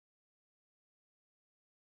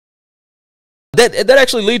That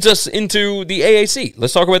actually leads us into the AAC.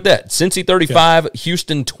 Let's talk about that. Cincy 35,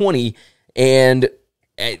 Houston 20, and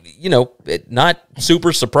not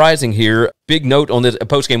super surprising here. Big note on this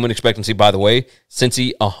post-game win expectancy, by the way.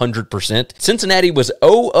 Cincy 100%. Cincinnati was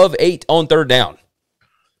 0 of 8 on third down.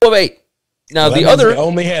 0 of 8. Now, the other... They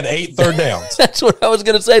only had 8 third downs. That's what I was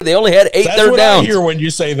going to say. They only had 8 third downs. That's what I hear when you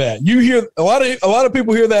say that. You hear a lot of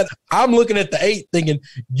people hear that. I'm looking at the 8 thinking,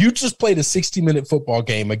 you just played a 60-minute football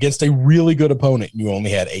game against a really good opponent, and you only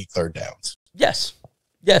had 8 third downs. Yes.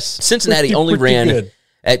 Cincinnati only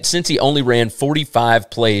ran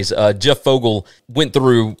 45 plays. Jeff Fogel went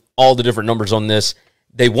through all the different numbers on this.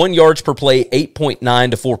 They won yards per play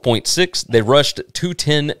 8.9 to 4.6. They rushed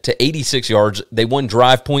 210 to 86 yards. They won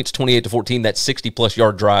drive points 28 to 14. That's 60-plus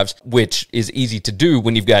yard drives, which is easy to do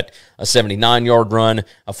when you've got a 79-yard run,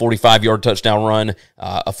 a 45-yard touchdown run,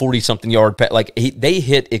 a 40-something yard. They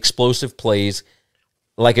hit explosive plays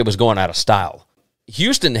like it was going out of style.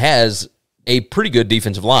 Houston has a pretty good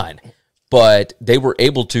defensive line, but they were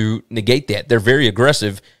able to negate that. They're very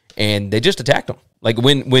aggressive, and they just attacked them. Like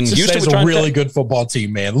when Houston was a really good football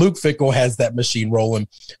team, man. Luke Fickell has that machine rolling.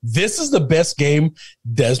 This is the best game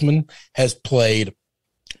Desmond has played.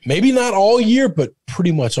 Maybe not all year, but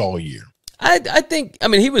pretty much all year. I think. I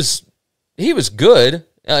mean, he was good.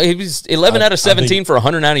 He was 11 out of 17 for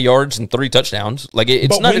 190 yards and 3 touchdowns. Like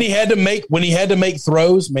it's but not. When he had to make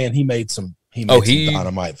throws, man, he made some. He made some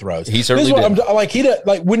dynamite throws. He certainly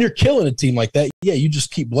did. When you're killing a team like that, yeah, you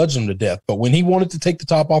just keep bludgeoning them to death. But when he wanted to take the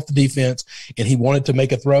top off the defense and he wanted to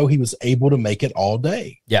make a throw, he was able to make it all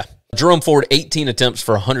day. Yeah. Jerome Ford, 18 attempts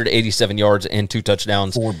for 187 yards and 2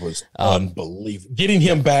 touchdowns. Ford was unbelievable. Getting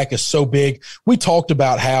him back is so big. We talked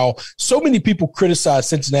about how so many people criticize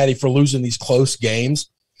Cincinnati for losing these close games.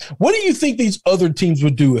 What do you think these other teams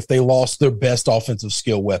would do if they lost their best offensive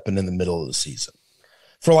skill weapon in the middle of the season?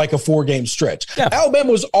 For like a 4-game stretch. Yeah.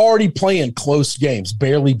 Alabama was already playing close games,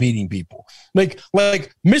 barely beating people.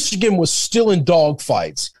 Like Michigan was still in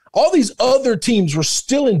dogfights. All these other teams were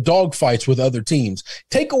still in dogfights with other teams.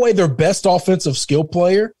 Take away their best offensive skill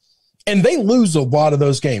player, and they lose a lot of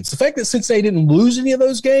those games. The fact that since they didn't lose any of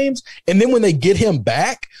those games, and then when they get him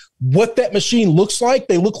back, what that machine looks like,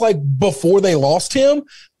 they look like before they lost him.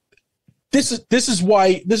 This is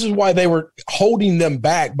why they were holding them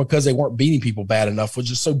back, because they weren't beating people bad enough, which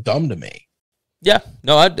is so dumb to me. Yeah,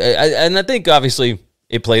 no, I think obviously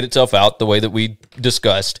it played itself out the way that we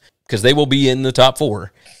discussed, because they will be in the top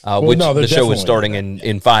 4, the show is starting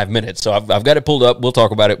in 5 minutes. So I've got it pulled up. We'll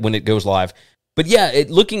talk about it when it goes live. But yeah,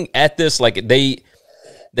 looking at this, like they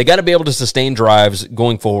got to be able to sustain drives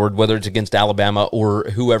going forward, whether it's against Alabama or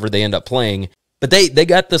whoever they end up playing. But they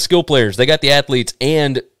got the skill players, they got the athletes,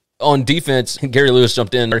 and on defense, Gary Lewis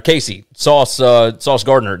jumped in, or Casey, Sauce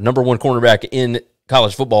Gardner, number 1 cornerback in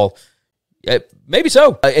college football. Maybe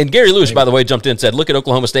so. And Gary Lewis, by the way, jumped in and said, look at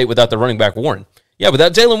Oklahoma State without the running back Warren. Yeah,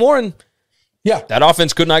 without Jalen Warren, that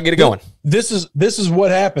offense could not get it going. This is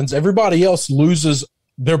what happens. Everybody else loses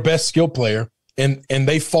their best skill player, and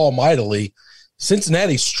they fall mightily.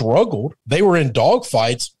 Cincinnati struggled. They were in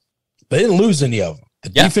dogfights. They didn't lose any of them. The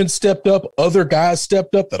defense stepped up. Other guys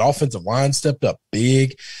stepped up. That offensive line stepped up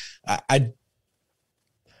big.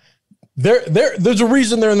 There's a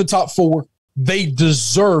reason they're in the top 4. They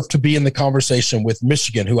deserve to be in the conversation with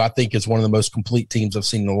Michigan, who I think is one of the most complete teams I've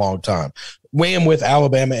seen in a long time. Weighing with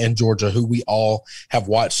Alabama and Georgia, who we all have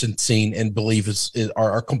watched and seen and believe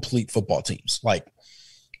are complete football teams. Like,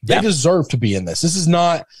 they deserve to be in this. This is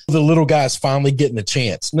not the little guys finally getting a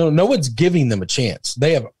chance. No one's giving them a chance.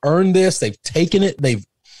 They have earned this. They've taken it.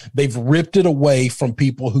 They've ripped it away from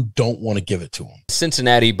people who don't want to give it to them.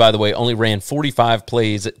 Cincinnati, by the way, only ran 45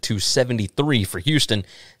 plays to 73 for Houston.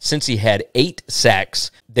 Cincy had 8 sacks.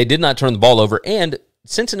 They did not turn the ball over, and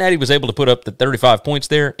Cincinnati was able to put up the 35 points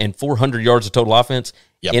there and 400 yards of total offense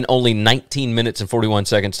in only 19 minutes and 41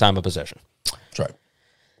 seconds time of possession. That's right.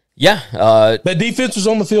 Yeah. That defense was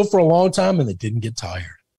on the field for a long time, and they didn't get tired.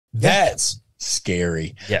 That's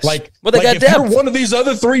scary. Yes. If you're one of these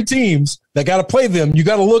other 3 teams that got to play them, you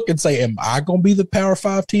got to look and say, am I going to be the Power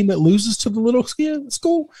 5 team that loses to the little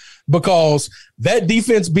school? Because that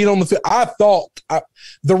defense being on the field,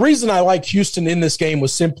 the reason I liked Houston in this game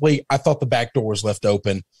was simply I thought the back door was left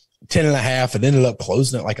open. 10.5 and ended up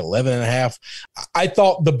closing at like 11.5. I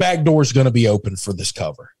thought the back door is going to be open for this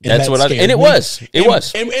cover. And it was.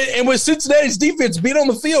 And with Cincinnati's defense being on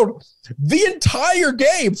the field, the entire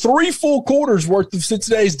game, 3 full quarters worth of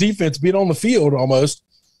Cincinnati's defense being on the field almost.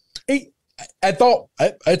 I thought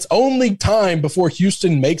it's only time before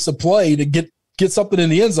Houston makes a play to get something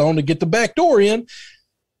in the end zone to get the back door in.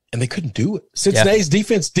 and they couldn't do it. Cincinnati's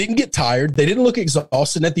defense didn't get tired. They didn't look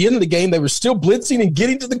exhausted. And at the end of the game, they were still blitzing and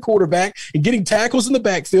getting to the quarterback and getting tackles in the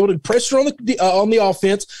backfield and pressure on the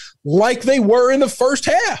offense like they were in the first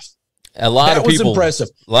half. A lot of people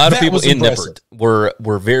in Nippert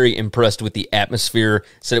were very impressed with the atmosphere,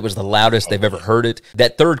 said it was the loudest they've ever heard it.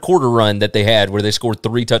 That third quarter run that they had where they scored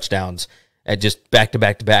 3 touchdowns at just back to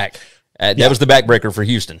back to back, that was the backbreaker for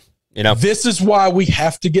Houston. You know, this is why we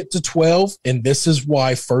have to get to 12, and this is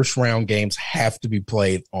why first-round games have to be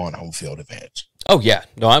played on home field advantage. Oh, yeah.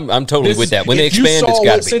 No, I'm totally with that. When they expand, it's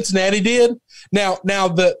got to be. Cincinnati did. Now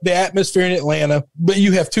the atmosphere in Atlanta, but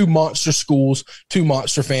you have 2 monster schools, 2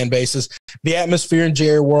 monster fan bases. The atmosphere in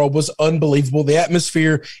Jerry World was unbelievable. The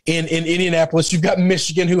atmosphere in Indianapolis, you've got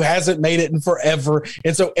Michigan, who hasn't made it in forever.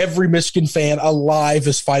 And so every Michigan fan alive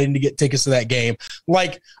is fighting to get tickets to that game.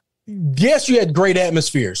 Like, yes, you had great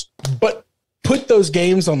atmospheres, but put those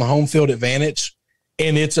games on the home field advantage,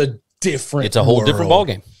 and it's a whole different ball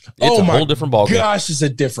game. It's a whole different ball game. Gosh, is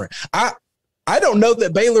it different? I don't know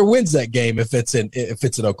that Baylor wins that game if it's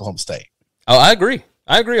in Oklahoma State. Oh, I agree.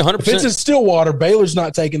 100%. If it's in Stillwater, Baylor's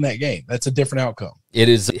not taking that game. That's a different outcome. It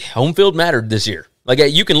is. Home field mattered this year. Like,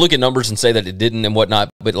 you can look at numbers and say that it didn't and whatnot,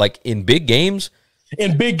 but like in big games,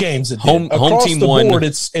 it did. Home team the won. Board,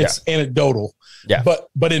 it's anecdotal. Yeah.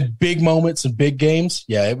 But in big moments and big games,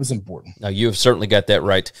 it was important. Now, you have certainly got that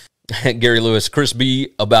right. Gary Lewis, Chris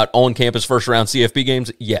B, about on-campus first-round CFP games?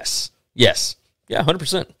 Yes. Yeah,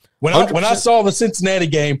 100%. When I saw the Cincinnati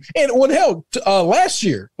game, and what hell, last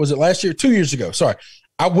year, 2 years ago, sorry,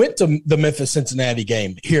 I went to the Memphis-Cincinnati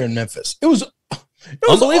game here in Memphis. It was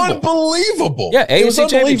unbelievable. Yeah, AAC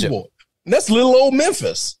Championship. And that's little old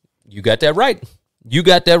Memphis. You got that right.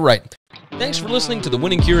 Thanks for listening to the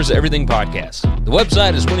Winning Cures Everything podcast. The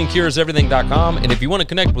website is winningcureseverything.com, and if you want to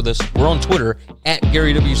connect with us, we're on Twitter at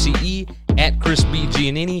GaryWCE, at Chris B.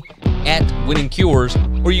 Giannini, at Winning Cures,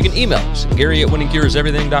 or you can email us, Gary at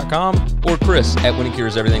winningcureseverything.com or Chris at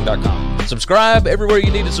winningcureseverything.com. Subscribe everywhere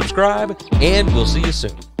you need to subscribe, and we'll see you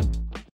soon.